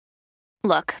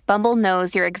Look, Bumble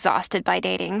knows you're exhausted by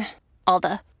dating. All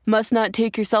the must not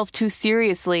take yourself too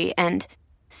seriously and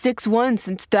 6'1"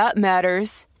 since that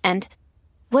matters. And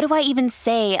what do I even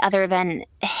say other than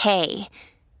hey?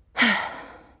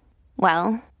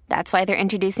 Well, that's why they're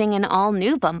introducing an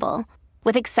all-new Bumble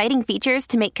with exciting features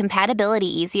to make compatibility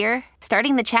easier,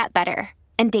 starting the chat better,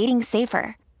 and dating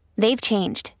safer. They've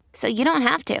changed, so you don't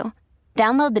have to.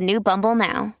 Download the new Bumble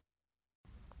now.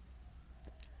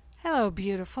 Hello,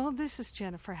 beautiful. This is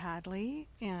Jennifer Hadley,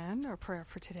 and our prayer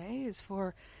for today is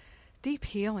for deep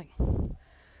healing.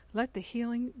 Let the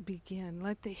healing begin.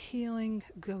 Let the healing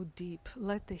go deep.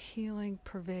 Let the healing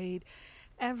pervade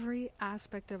every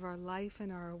aspect of our life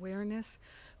and our awareness.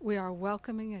 We are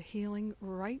welcoming a healing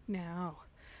right now.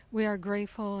 We are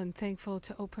grateful and thankful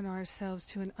to open ourselves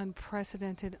to an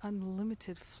unprecedented,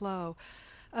 unlimited flow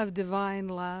of divine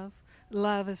love.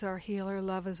 Love is our healer.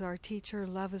 Love is our teacher.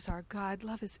 Love is our God.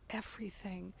 Love is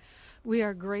everything. We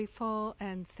are grateful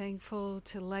and thankful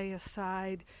to lay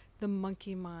aside the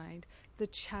monkey mind, the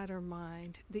chatter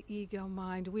mind, the ego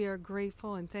mind. We are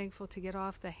grateful and thankful to get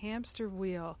off the hamster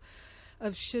wheel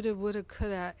of shoulda, woulda,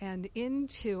 coulda, and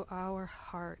into our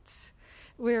hearts.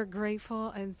 We are grateful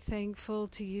and thankful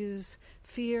to use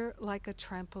fear like a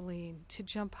trampoline, to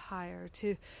jump higher,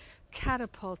 to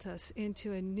catapult us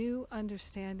into a new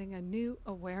understanding, a new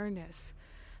awareness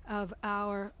of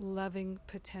our loving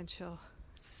potential.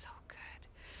 So good.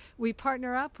 We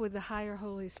partner up with the higher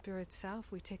Holy Spirit self.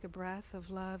 We take a breath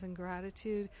of love and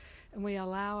gratitude, and we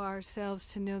allow ourselves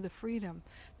to know the freedom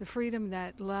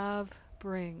that love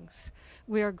brings.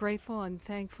 We are grateful and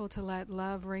thankful to let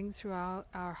love ring throughout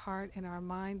our heart and our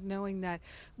mind, knowing that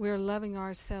we are loving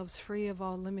ourselves free of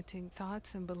all limiting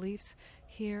thoughts and beliefs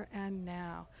here and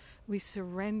now. We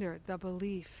surrender the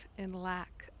belief in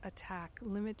lack, attack,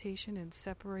 limitation, and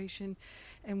separation,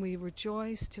 and we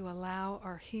rejoice to allow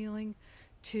our healing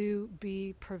to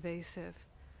be pervasive,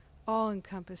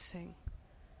 all-encompassing.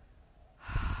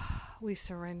 We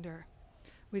surrender.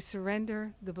 We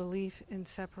surrender the belief in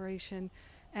separation,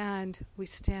 and we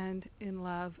stand in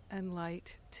love and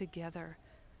light together.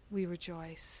 We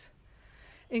rejoice.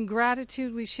 In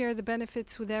gratitude, we share the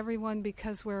benefits with everyone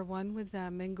because we're one with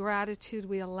them. In gratitude,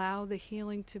 we allow the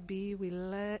healing to be. We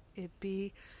let it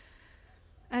be.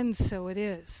 And so it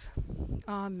is.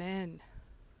 Amen.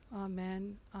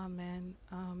 Amen. Amen.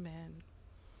 Amen.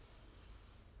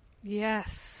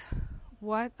 Yes.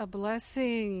 What a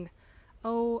blessing.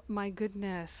 Oh, my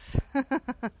goodness.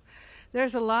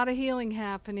 There's a lot of healing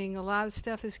happening. A lot of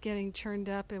stuff is getting churned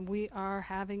up, and we are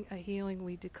having a healing.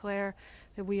 We declare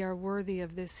that we are worthy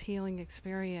of this healing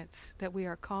experience that we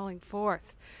are calling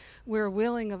forth. We're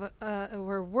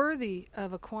worthy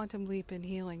of a quantum leap in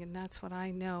healing, and that's what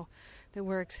I know that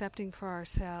we're accepting for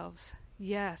ourselves.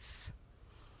 Yes.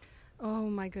 Oh,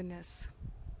 my goodness.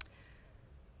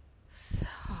 So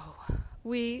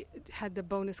we had the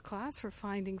bonus class for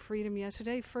Finding Freedom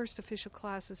yesterday. First official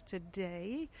class is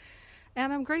today.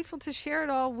 And I'm grateful to share it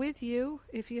all with you.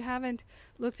 If you haven't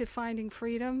looked at Finding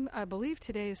Freedom, I believe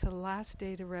today is the last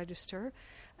day to register.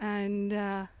 And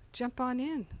jump on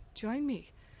in. Join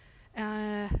me.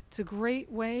 It's a great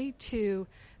way to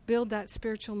build that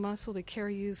spiritual muscle to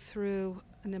carry you through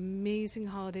an amazing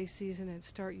holiday season and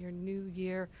start your new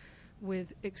year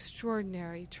with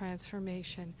extraordinary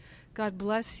transformation. God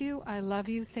bless you. I love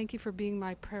you. Thank you for being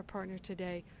my prayer partner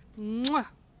today. Mwah!